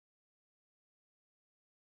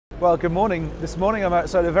Well, good morning. This morning I'm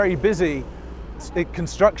outside a very busy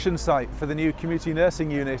construction site for the new community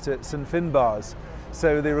nursing unit at St Finbarr's,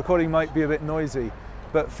 so the recording might be a bit noisy.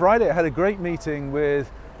 But Friday I had a great meeting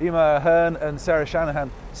with Emer, Ahern and Sarah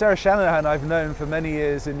Shanahan. Sarah Shanahan I've known for many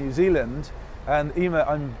years in New Zealand, and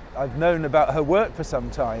Emer I've known about her work for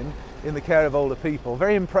some time in the care of older people.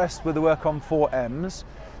 Very impressed with the work on 4Ms,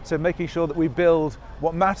 so making sure that we build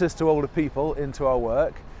what matters to older people into our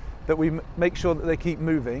work, that we make sure that they keep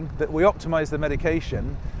moving, that we optimise the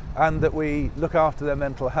medication, and that we look after their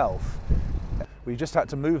mental health. We just had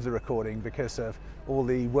to move the recording because of all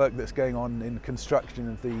the work that's going on in construction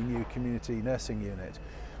of the new community nursing unit.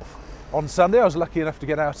 On Sunday I was lucky enough to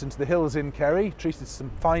get out into the hills in Kerry, treated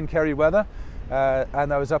some fine Kerry weather,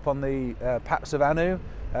 and I was up on the Paps of Ahern,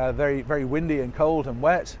 very windy and cold and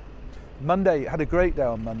wet. Monday, had a great day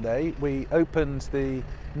on Monday. We opened the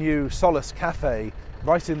new Solace Café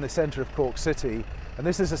right in the centre of Cork City, and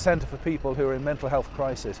this is a centre for people who are in mental health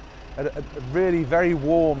crisis. A really very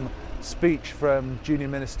warm speech from Junior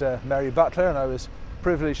Minister Butler, and I was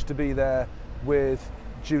privileged to be there with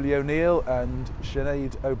Julie O'Neill and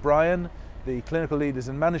Sinead O'Brien, the clinical leaders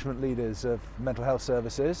and management leaders of mental health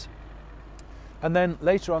services. And then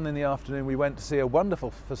later on in the afternoon we went to see a wonderful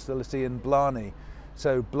facility in Blarney.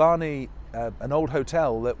 So Blarney, an old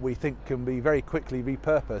hotel that we think can be very quickly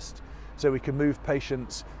repurposed so we can move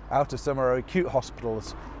patients out of some of our acute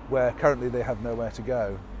hospitals where currently they have nowhere to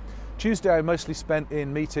go. Tuesday I mostly spent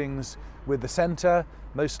in meetings with the centre,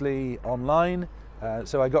 mostly online,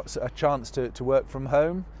 so I got a chance to work from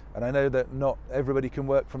home, and I know that not everybody can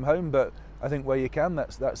work from home, but I think where you can,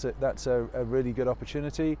 that's a really good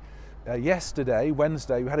opportunity. Yesterday,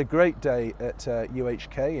 Wednesday, we had a great day at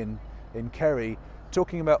UHK in Kerry,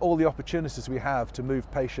 talking about all the opportunities we have to move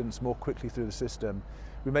patients more quickly through the system.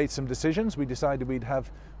 We made some decisions. We decided we'd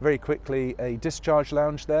have very quickly a discharge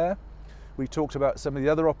lounge there. We talked about some of the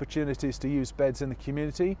other opportunities to use beds in the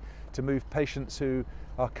community to move patients who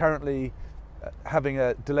are currently having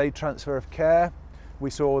a delayed transfer of care.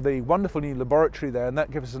 We saw the wonderful new laboratory there, and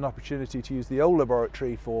that gives us an opportunity to use the old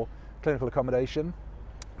laboratory for clinical accommodation.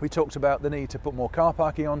 We talked about the need to put more car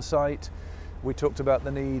parking on site. We talked about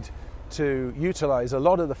the need to utilise a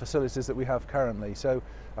lot of the facilities that we have currently. So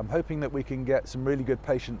I'm hoping that we can get some really good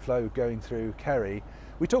patient flow going through Kerry.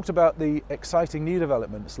 We talked about the exciting new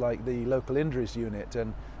developments like the local injuries unit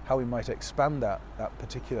and how we might expand that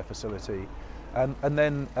particular facility. And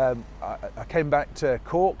then I came back to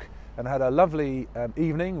Cork and had a lovely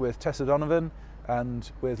evening with Tessa Donovan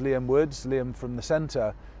and with Liam Woods, Liam from the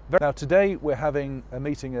centre. Now today we're having a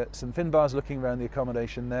meeting at St Finbarr's looking around the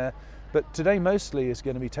accommodation there, but today mostly is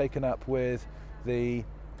going to be taken up with the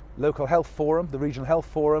local health forum, the regional health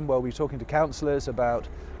forum, where we're talking to councillors about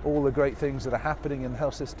all the great things that are happening in the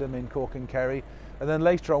health system in Cork and Kerry. And then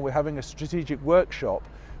later on we're having a strategic workshop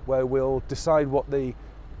where we'll decide what the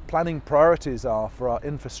planning priorities are for our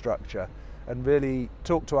infrastructure and really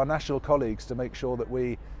talk to our national colleagues to make sure that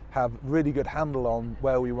we have really good handle on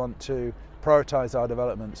where we want to prioritise our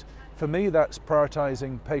developments. For me, that's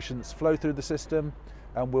prioritising patients' flow through the system,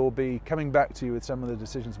 and we'll be coming back to you with some of the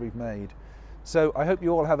decisions we've made. So I hope you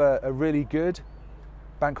all have a really good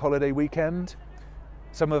bank holiday weekend.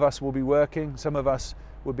 Some of us will be working, some of us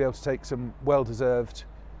will be able to take some well-deserved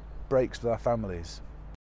breaks with our families.